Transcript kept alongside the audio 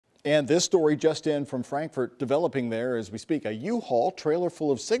And this story just in from Frankfort, developing there as we speak. A U-Haul trailer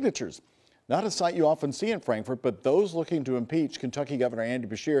full of signatures. Not a sight you often see in Frankfort, but those looking to impeach Kentucky Governor Andy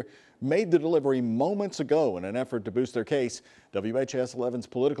Beshear made the delivery moments ago in an effort to boost their case. WHAS 11's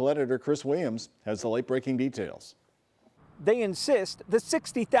political editor Chris Williams has the late-breaking details. They insist the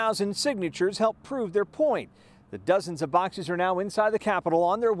 60,000 signatures help prove their point. The dozens of boxes are now inside the Capitol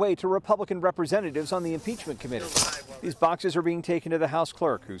on their way to Republican representatives on the impeachment committee. These boxes are being taken to the House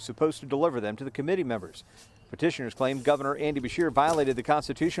clerk, who's supposed to deliver them to the committee members. Petitioners claim Governor Andy Beshear violated the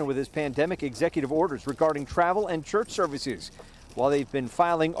Constitution with his pandemic executive orders regarding travel and church services. While they've been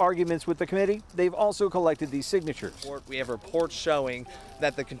filing arguments with the committee, they've also collected these signatures. We have reports showing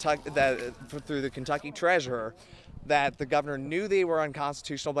that through the Kentucky treasurer that the governor knew they were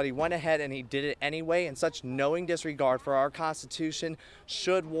unconstitutional, but he went ahead and he did it anyway, and such knowing disregard for our Constitution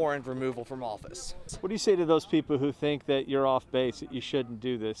should warrant removal from office. What do you say to those people who think that you're off base, that you shouldn't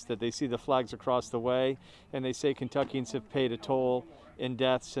do this, that they see the flags across the way and they say Kentuckians have paid a toll in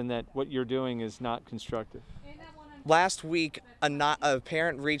deaths and that what you're doing is not constructive? Last week, a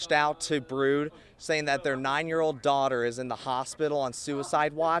parent reached out to Brood saying that their 9-year-old daughter is in the hospital on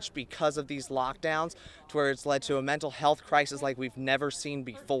suicide watch because of these lockdowns, to where it's led to a mental health crisis like we've never seen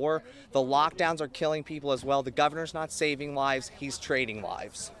before. The lockdowns are killing people as well. The governor's not saving lives, he's trading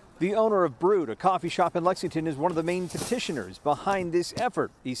lives. The owner of Brood, a coffee shop in Lexington, is one of the main petitioners behind this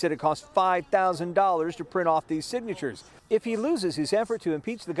effort. He said it cost $5,000 to print off these signatures. If he loses his effort to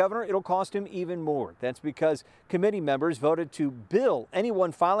impeach the governor, it'll cost him even more. That's because committee members voted to bill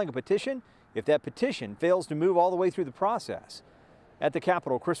anyone filing a petition if that petition fails to move all the way through the process. At the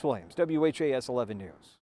Capitol, Chris Williams, WHAS 11 News.